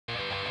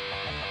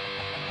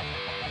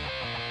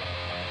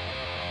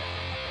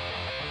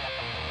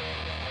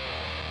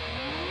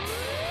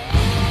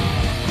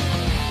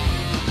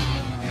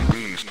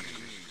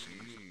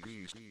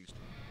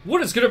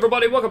What is good,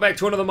 everybody? Welcome back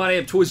to another My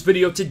Damn Toys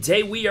video.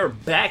 Today we are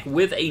back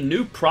with a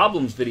new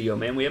problems video,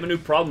 man. We have a new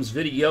problems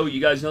video.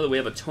 You guys know that we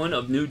have a ton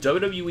of new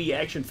WWE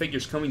action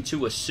figures coming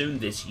to us soon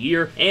this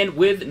year. And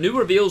with new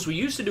reveals, we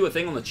used to do a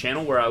thing on the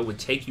channel where I would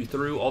take you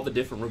through all the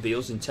different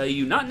reveals and tell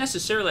you, not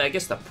necessarily, I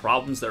guess, the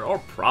problems. There are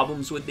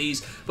problems with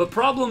these, but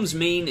problems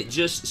mean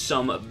just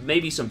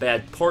maybe some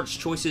bad parts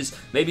choices,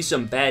 maybe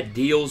some bad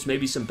deals,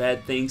 maybe some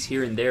bad things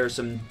here and there,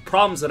 some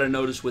problems that I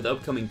noticed with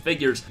upcoming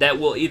figures that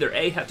will either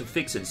A, have to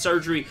fix in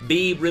surgery,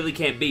 B, really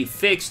can't be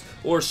fixed,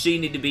 or C,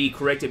 need to be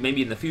corrected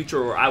maybe in the future,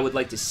 or I would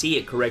like to see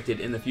it corrected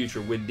in the future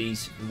with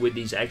these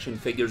action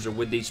figures or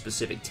with these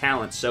specific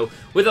talents. So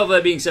with all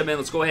that being said, man,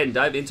 let's go ahead and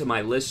dive into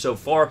my list so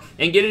far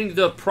and get into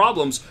the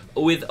problems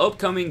with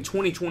upcoming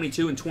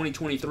 2022 and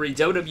 2023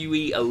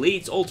 WWE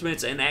Elites,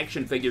 Ultimates, and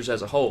action figures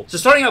as a whole. So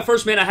starting out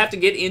first, man, I have to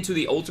get into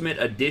the Ultimate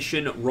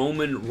Edition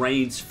Roman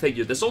Reigns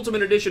figure. This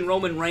Ultimate Edition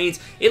Roman Reigns,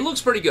 it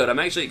looks pretty good. I'm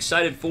actually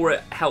excited for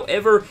it.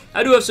 However,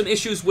 I do have some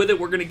issues with it.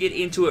 We're going to get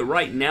into it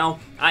right now.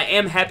 I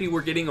am happy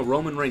we're getting a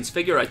Roman Reigns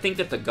figure. I think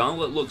that the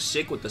gauntlet looks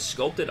sick with the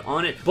sculpted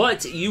on it,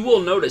 but you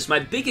will notice my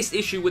biggest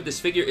issue with this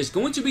figure is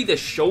going to be the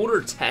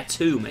shoulder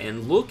tattoo,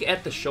 man. Look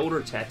at the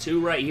shoulder tattoo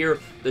right here.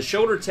 The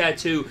shoulder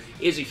tattoo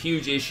is a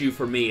huge issue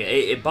for me.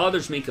 It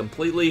bothers me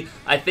completely.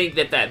 I think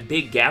that that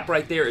big gap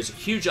right there is a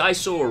huge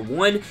eyesore,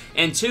 one,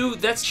 and two,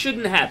 that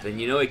shouldn't happen.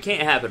 You know, it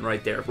can't happen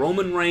right there.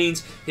 Roman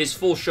Reigns, his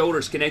full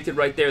shoulders connected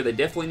right there. They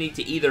definitely need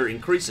to either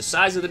increase the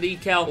size of the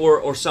decal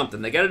or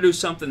something. They got to do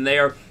something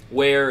there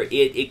where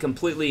it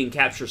completely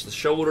encaptures the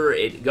shoulder,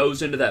 it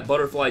goes into that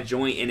butterfly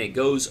joint, and it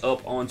goes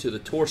up onto the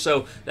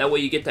torso. That way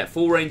you get that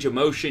full range of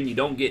motion, you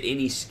don't get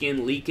any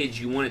skin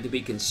leakage, you want it to be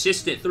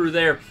consistent through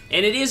there.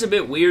 And it is a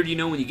bit weird, you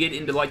know, when you get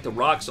into like the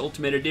Rock's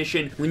Ultimate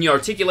Edition, when you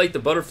articulate the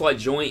butterfly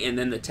joint and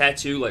then the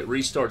tattoo like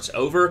restarts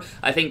over,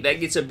 I think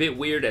that gets a bit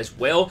weird as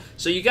well.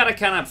 So you gotta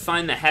kind of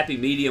find the happy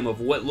medium of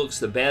what looks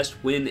the best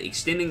when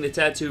extending the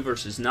tattoo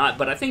versus not.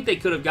 But I think they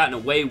could have gotten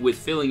away with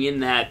filling in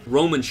that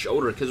Roman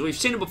shoulder, because we've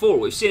seen it before.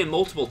 We've seen it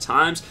multiple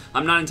times.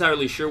 I'm not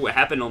entirely sure what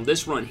happened on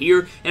this run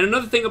here. And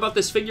another thing about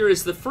this figure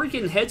is the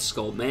freaking head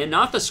sculpt, man.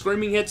 Not the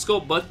screaming head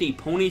sculpt, but the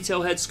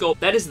ponytail head sculpt.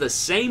 That is the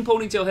same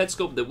ponytail head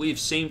sculpt that we've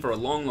seen for a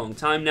long, long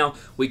time now.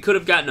 We could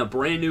have gotten a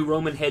brand new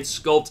Roman head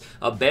sculpt,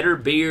 a better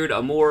beard,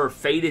 a more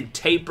faded,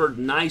 tapered,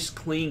 nice,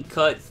 clean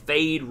cut,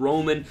 fade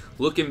Roman,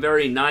 looking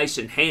very nice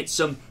and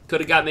handsome. Could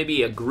have got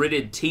maybe a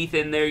gritted teeth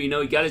in there, you know,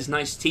 he got his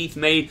nice teeth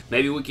made.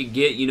 Maybe we could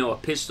get, you know, a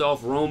pissed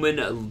off Roman,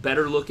 a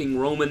better looking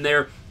Roman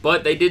there.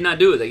 But they did not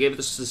do it. They gave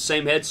us the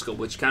same head sculpt,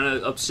 which kind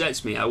of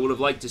upsets me. I would have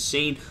liked to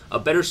seen a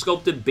better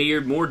sculpted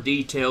beard, more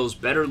details,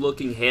 better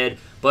looking head,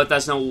 but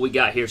that's not what we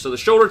got here. So the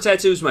shoulder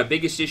tattoo is my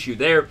biggest issue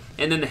there,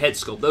 and then the head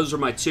sculpt. Those are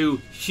my two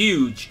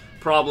huge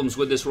problems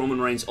with this Roman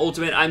Reigns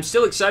Ultimate. I'm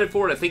still excited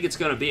for it. I think it's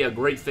going to be a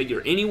great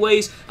figure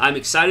anyways. I'm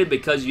excited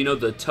because, you know,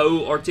 the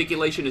toe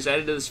articulation is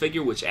added to this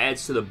figure, which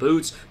adds to the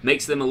boots,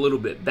 makes them a little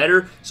bit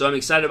better. So I'm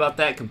excited about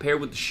that.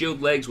 Compared with the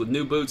Shield legs with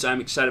new boots,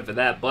 I'm excited for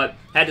that, but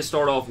had to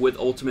start off with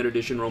Ultimate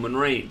Edition Roman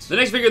Reigns. The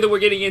next figure that we're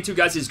getting into,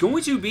 guys, is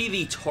going to be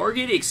the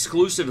Target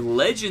exclusive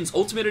Legends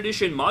Ultimate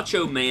Edition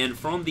Macho Man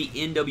from the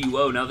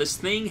NWO. Now, this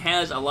thing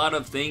has a lot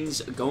of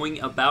things going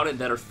about it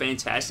that are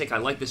fantastic. I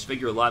like this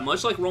figure a lot.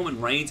 Much like Roman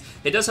Reigns,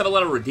 it does have a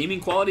lot of redeeming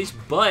qualities,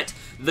 but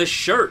the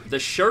shirt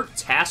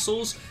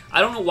tassels, I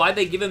don't know why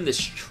they give him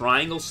this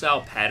triangle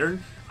style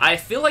pattern. I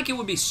feel like it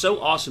would be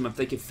so awesome if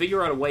they could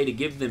figure out a way to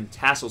give them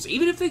tassels.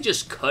 Even if they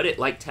just cut it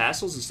like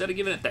tassels instead of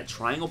giving it that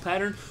triangle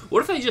pattern. What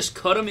if they just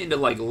cut them into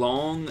like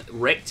long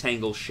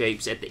rectangle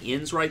shapes at the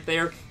ends right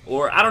there?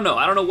 Or, I don't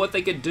know what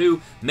they could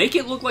do. Make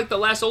it look like the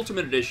last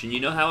Ultimate Edition. You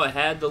know how it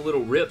had the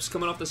little rips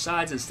coming off the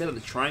sides instead of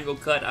the triangle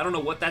cut? I don't know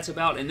what that's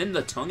about. And then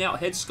the tongue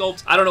out head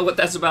sculpt, I don't know what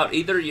that's about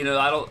either. You know,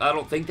 I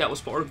don't think that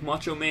was part of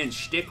Macho Man's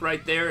shtick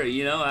right there.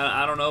 You know,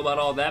 I don't know about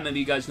all that. Maybe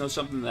you guys know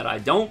something that I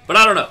don't. But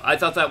I don't know. I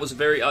thought that was a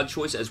very odd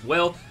choice as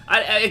well.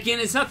 Again,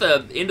 it's not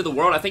the end of the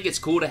world. I think it's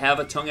cool to have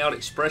a tongue out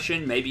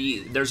expression. Maybe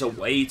there's a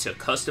way to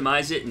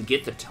customize it and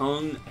get the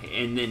tongue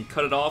and then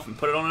cut it off and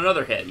put it on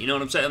another head. You know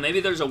what I'm saying?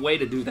 Maybe there's a way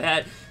to do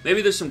that.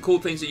 Maybe there's some cool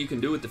things that you can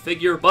do with the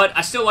figure, but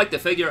I still like the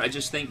figure. I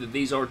just think that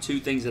these are two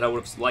things that I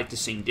would have liked to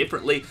seen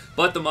differently,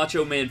 but the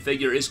Macho Man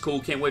figure is cool.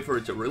 Can't wait for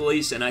it to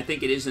release, and I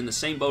think it is in the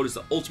same boat as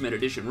the Ultimate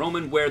Edition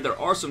Roman, where there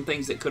are some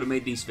things that could have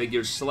made these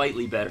figures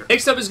slightly better.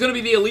 Next up is going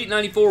to be the Elite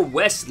 94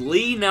 Wes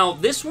Lee. Now,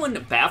 this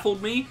one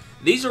baffled me.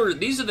 These are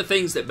the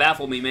things that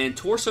baffle me, man.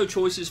 Torso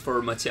choices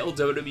for Mattel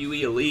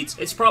WWE Elites.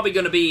 It's probably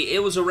going to be,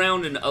 it was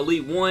around in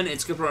Elite 1.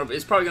 It's probably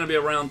going to be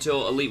around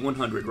till Elite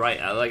 100,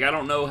 right? Like, I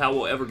don't know how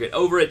we'll ever get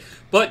over it.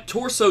 But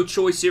torso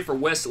choice here for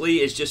Wes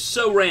Lee is just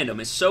so random.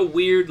 It's so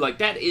weird. Like,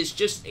 that is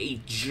just a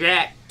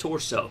jacked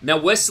torso. Now,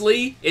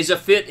 Wesley is a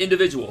fit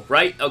individual,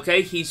 right?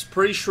 Okay, he's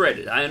pretty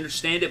shredded. I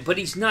understand it, but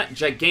he's not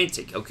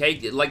gigantic, okay?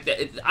 Like,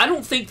 I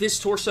don't think this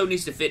torso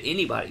needs to fit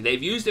anybody.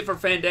 They've used it for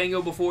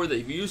Fandango before.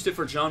 They've used it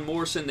for John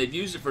Morrison. They've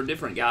used it for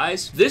different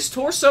guys. This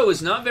torso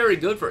is not very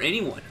good for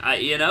anyone.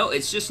 You know,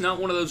 it's just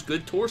not one of those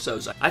good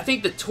torsos. I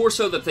think the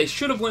torso that they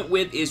should have went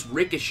with is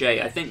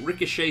Ricochet. I think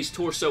Ricochet's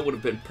torso would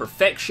have been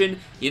perfection.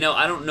 You know,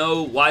 I don't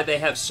know why they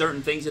have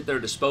certain things at their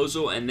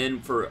disposal, and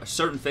then for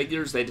certain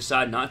figures, they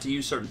decide not to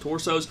use certain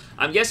torsos.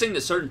 I'm guessing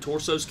that certain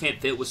torsos can't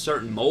fit with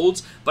certain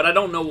molds, but I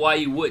don't know why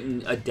you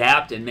wouldn't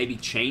adapt and maybe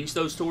change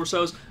those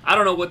torsos. I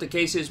don't know what the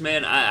case is,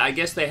 man. I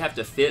guess they have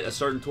to fit a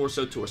certain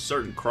torso to a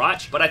certain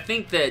crotch, but I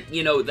think that,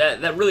 you know,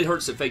 that really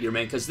hurts the figure,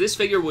 man, because this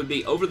figure would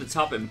be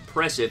over-the-top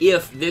impressive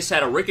if this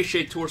had a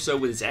Ricochet torso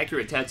with its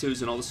accurate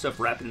tattoos and all this stuff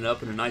wrapping it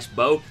up in a nice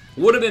bow.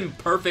 Would have been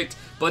perfect,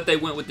 but they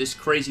went with this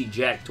crazy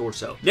jack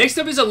torso. Next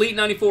up is Elite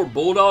 94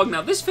 Bulldog.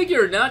 Now, this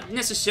figure not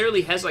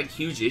necessarily has, like,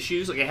 huge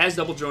issues. Like, it has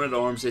double jointed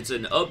arms. It's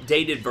an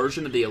updated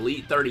version of the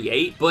Elite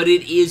 38, but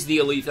it is the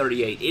Elite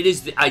 38. It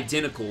is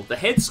identical. The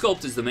head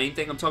sculpt is the main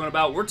thing I'm talking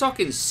about. We're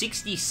talking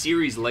 60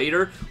 series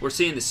later. We're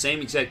seeing the same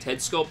exact head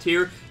sculpt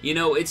here. You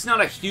know, it's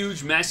not a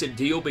huge, massive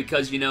deal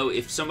because, you know,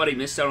 if somebody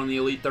missed out on the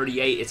Elite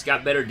 38, it's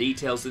got better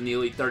details than the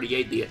Elite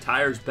 38. The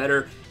attire's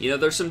better. You know,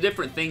 there's some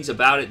different things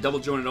about it. Double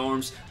jointed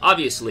arms.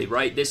 Obviously,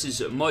 right? This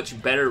is a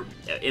much better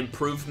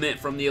improvement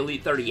from the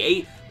Elite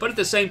 38, but at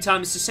the same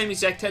time, it's the same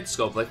exact head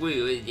sculpt. Like,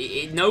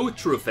 no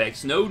true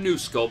effects, no new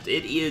sculpt.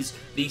 It is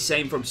the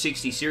same from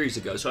 60 series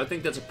ago, so I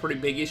think that's a pretty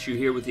big issue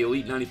here with the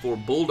Elite 94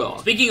 Bulldog.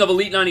 Speaking of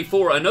Elite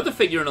 94, another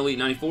figure in Elite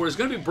 94 is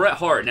going to be Bret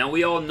Hart. Now,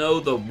 we all know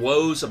the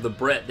woes of the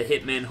Bret the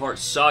Hitman Hart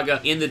saga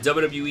in the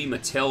WWE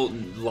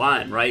Mattel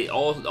line, right?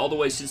 All the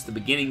way since the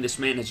beginning, this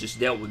man has just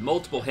dealt with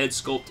multiple head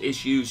sculpt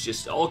issues,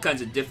 just all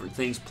kinds of different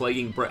things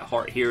plaguing Bret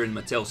Hart here in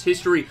Mattel's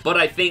history, but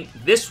I think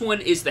this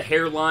one is the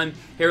hairline.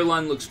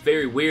 Hairline looks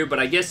very weird, but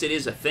I guess it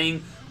is a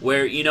thing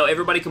where, you know,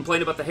 everybody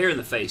complained about the hair in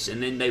the face,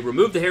 and then they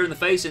removed the hair in the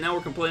face, and now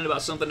we're complaining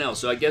about something else.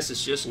 So I guess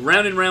it's just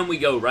round and round we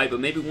go, right?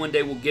 But maybe one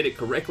day we'll get it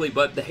correctly.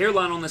 But the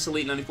hairline on this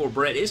Elite 94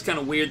 Bret is kind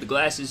of weird, the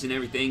glasses and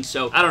everything.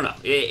 So I don't know.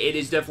 It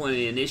is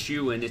definitely an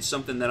issue, and it's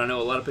something that I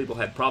know a lot of people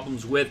have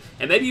problems with.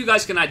 And maybe you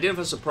guys can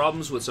identify some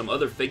problems with some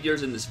other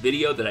figures in this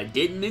video that I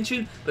didn't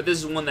mention, but this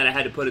is one that I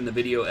had to put in the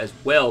video as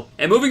well.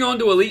 And moving on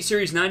to Elite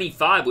Series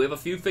 95, we have a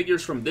few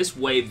figures from this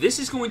wave. This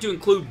is going to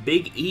include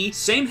Big E.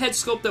 Same head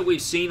sculpt that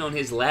we've seen on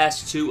his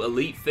last two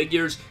Elite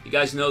figures. You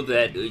guys know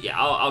that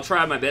I'll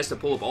try my best to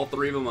pull up all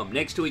three of them up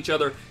next to each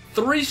other.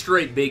 3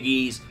 straight Big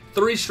E's,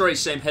 3 straight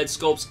same head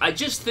sculpts. I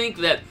just think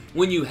that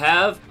when you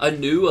have a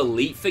new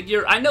Elite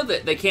figure, I know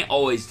that they can't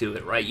always do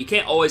it, right? You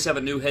can't always have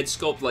a new head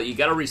sculpt. Like, you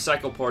got to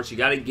recycle parts. You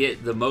got to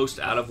get the most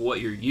out of what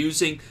you're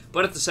using.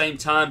 But at the same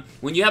time,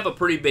 when you have a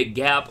pretty big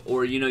gap,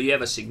 or, you know, you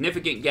have a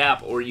significant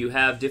gap, or you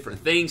have different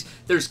things,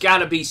 there's got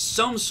to be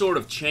some sort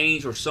of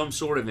change or some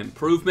sort of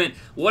improvement.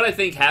 What I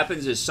think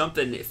happens is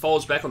something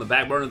falls back on the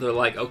back burner. They're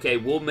like, okay,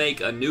 we'll make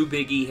a new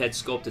Big E head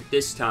sculpt at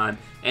this time,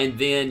 and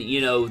then,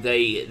 you know,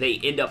 they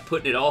end up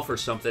putting it off or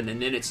something,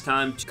 and then it's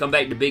time to come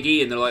back to Big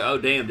E, and they're like, oh,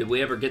 damn, did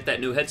we ever get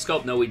that new head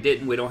sculpt? No, we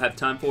didn't. We don't have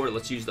time for it.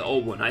 Let's use the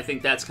old one. I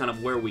think that's kind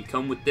of where we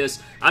come with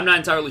this. I'm not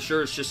entirely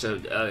sure. It's just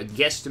a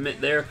guesstimate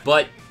there,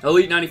 but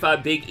Elite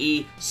 95 Big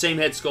E, same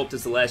head sculpt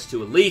as the last 2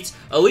 Elites.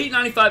 Elite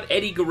 95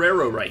 Eddie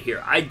Guerrero right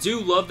here. I do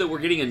love that we're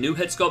getting a new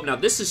head sculpt. Now,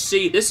 this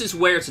is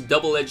where it's a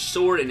double-edged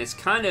sword, and it's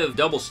kind of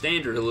double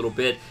standard a little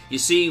bit. You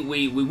see,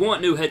 we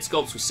want new head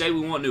sculpts. We say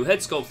we want new head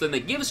sculpts, then they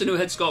give us a new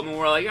head sculpt, and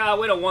we're like,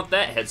 we don't want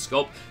that head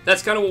sculpt.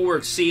 That's kind of what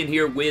we're seeing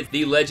here with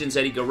the Legends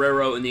Eddie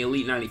Guerrero and the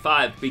Elite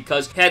 95,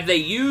 because had they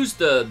used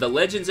the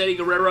Legends Eddie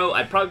Guerrero,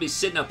 I'd probably be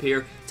sitting up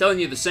here telling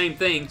you the same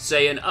thing,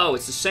 saying, oh,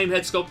 it's the same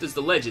head sculpt as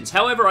the Legends.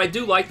 However, I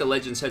do like the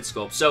Legends head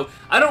sculpt, so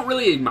I don't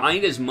really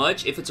mind as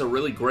much if it's a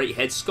really great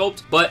head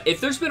sculpt, but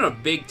if there's been a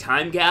big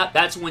time gap,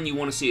 that's when you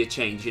want to see a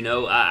change, you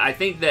know? I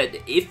think that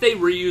if they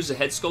reuse a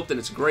head sculpt and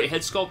it's a great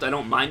head sculpt, I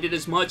don't mind it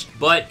as much,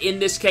 but in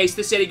this case,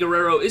 this Eddie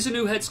Guerrero is a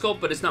new head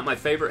sculpt, but it's not my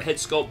favorite head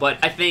sculpt, but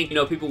I think, you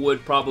know, people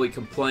would probably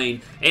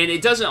complain, and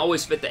it doesn't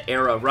always fit the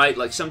era, right?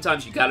 Like,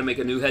 sometimes you gotta make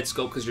a new head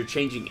sculpt because you're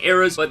changing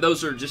eras, but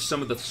those are just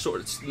some of the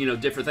sorts, you know,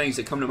 different things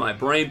that come to my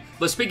brain.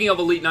 But speaking of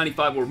Elite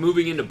 95, we're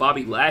moving into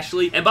Bobby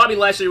Lashley, and Bobby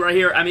Lashley right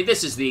here, I mean,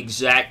 this is the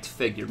exact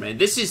figure, man.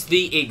 This is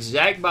the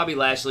exact Bobby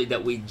Lashley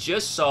that we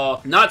just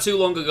saw not too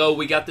long ago.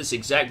 We got this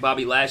exact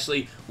Bobby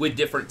Lashley with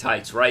different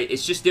tights, right?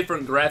 It's just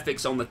different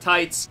graphics on the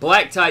tights.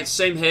 Black tights,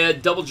 same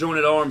head, double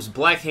jointed arms,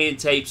 black hand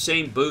tape,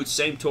 same boots,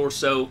 same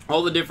torso.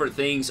 All the different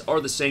things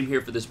are the same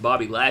here for this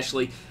Bobby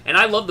Lashley, and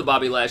I love the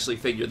Bobby Lashley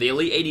figure. The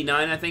Elite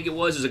 89, I think it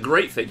was, is a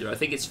great figure. I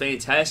think it's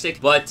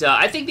fantastic, but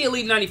I think the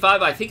Elite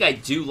 95, I think I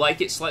do like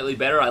it slightly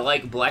better. I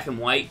like black and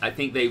white. I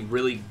think they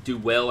really do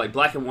well. Like,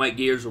 black and white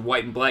gears or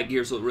white and black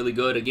gears look really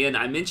good. Again,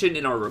 I mentioned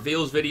in our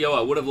reveals video,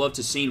 I would have loved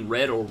to seen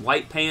red or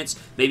white pants.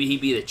 Maybe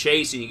he'd be the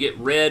Chase and you get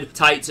red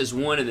tights as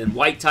one and then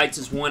white tights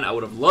as one. I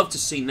would have loved to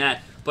seen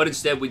that. but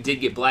instead we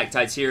did get black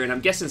tights here, and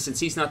I'm guessing since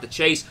he's not the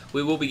chase,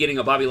 we will be getting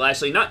a Bobby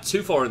Lashley not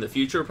too far in the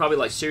future, probably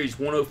like Series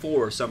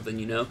 104 or something,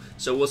 you know,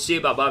 so we'll see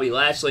about Bobby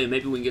Lashley, and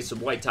maybe we can get some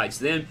white tights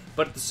then,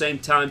 but at the same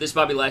time, this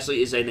Bobby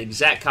Lashley is an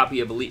exact copy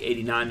of Elite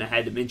 89, and I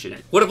had to mention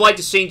it. Would have liked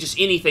to see just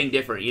anything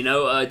different, you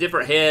know, a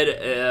different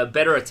head,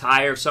 better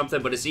attire,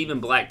 something, but it's even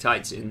black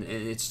tights, and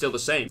it's still the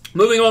same.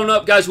 Moving on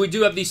up, guys, we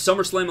do have the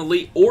SummerSlam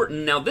Elite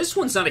Orton. Now, this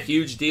one's not a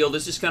huge deal.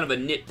 This is kind of a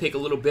nitpick a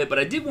little bit, but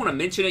I did want to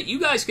mention it. You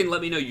guys can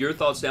let me know your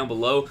thoughts down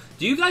below.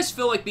 Do you guys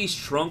feel like these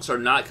trunks are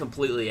not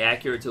completely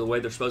accurate to the way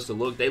they're supposed to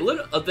look? They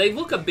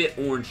look a bit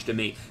orange to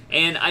me,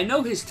 and I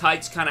know his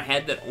tights kind of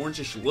had that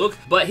orangish look,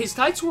 but his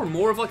tights were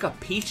more of like a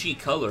peachy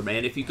color,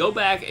 man. If you go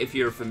back, if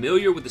you're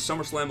familiar with the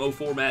SummerSlam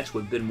 04 match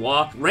with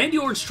Benoit, Randy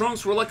Orton's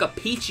trunks were like a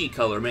peachy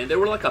color, man. They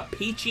were like a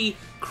peachy,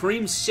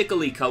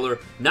 creamsicle-y color,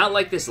 not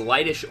like this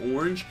lightish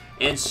orange.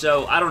 And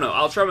so, I don't know.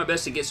 I'll try my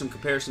best to get some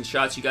comparison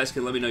shots. You guys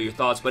can let me know your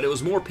thoughts, but it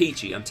was more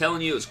peachy. I'm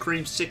telling you, it was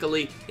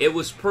creamsicle-y. It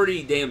was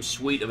pretty damn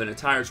sweet of an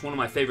attire. It's one of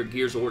my favorite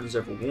gears Orton's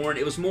ever worn.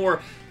 It was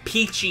more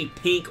peachy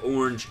pink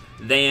orange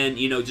than,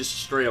 you know, just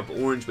straight up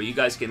orange, but you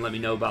guys can let me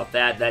know about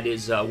that. That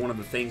is one of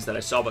the things that I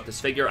saw about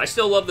this figure. I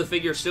still love the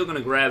figure, still going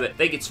to grab it. I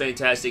think it's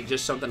fantastic,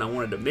 just something I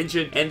wanted to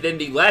mention. And then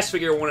the last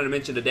figure I wanted to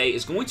mention today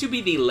is going to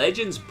be the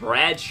Legends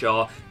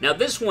Bradshaw. Now,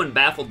 this one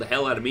baffled the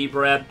hell out of me,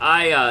 Brad.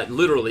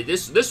 Literally,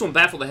 this one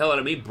baffled the hell out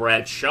of me.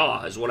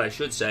 Bradshaw is what I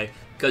should say,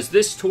 because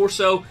this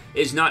torso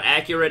is not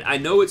accurate. I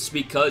know it's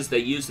because they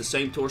used the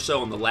same torso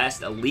on the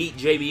last Elite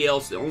JBL.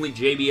 It's the only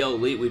JBL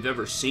Elite we've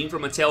ever seen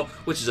from Mattel,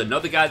 which is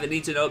another guy that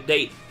needs an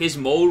update. His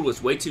mold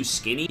was way too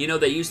skinny. You know,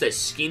 they used that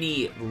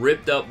skinny,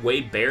 ripped up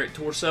Wade Barrett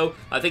torso.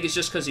 I think it's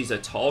just because he's a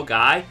tall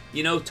guy,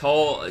 you know,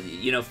 tall,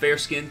 you know,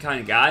 fair-skinned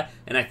kind of guy,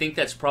 and I think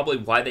that's probably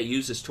why they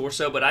use this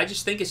torso, but I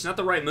just think it's not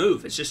the right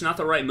move. It's just not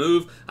the right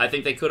move. I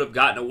think they could have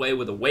gotten away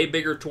with a way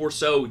bigger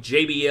torso.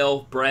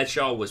 JBL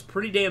Bradshaw was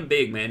pretty damn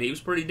big, man. He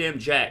was pretty damn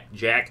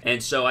jacked,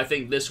 and so I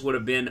think this would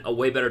have been a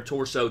way better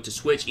torso to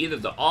switch, either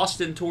the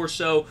Austin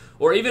torso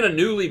or even a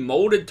newly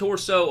molded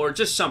torso or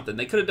just something.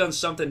 They could have done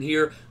something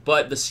here,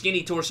 but the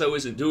skinny torso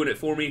isn't doing it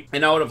for me,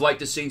 and I would have liked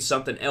to see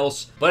something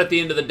else. But at the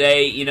end of the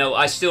day, you know,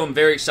 I still am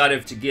very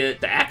excited to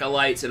get the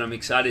Acolytes, and I'm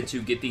excited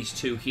to get these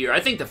two here. I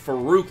think the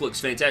Farouk looks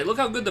fantastic. Look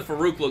how good the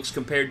Farouk looks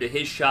compared to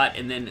his shot,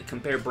 and then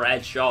compare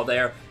Bradshaw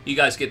there. You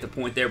guys get the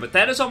point there, but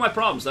that is all my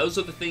problems. Those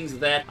are the things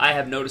that I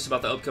have noticed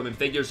about the upcoming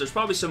figures. There's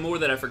probably some more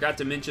that I forgot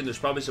to mention. There's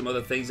probably some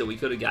other things that we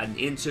could have gotten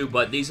into,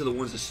 but these are the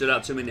ones that stood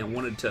out to me, and I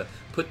wanted to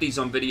put these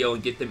on video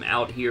and get them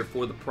out here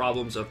for the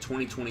problems of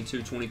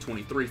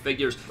 2022-2023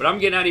 figures. But I'm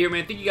getting out of here,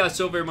 man. Thank you guys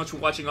so very much for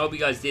watching. I hope you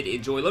guys did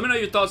enjoy. Let me know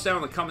your thoughts down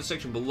in the comment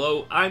section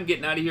below. I'm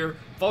getting out of here.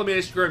 Follow me on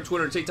Instagram,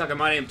 Twitter, and TikTok at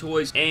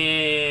MyDamnToys.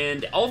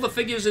 And all the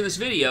figures in this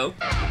video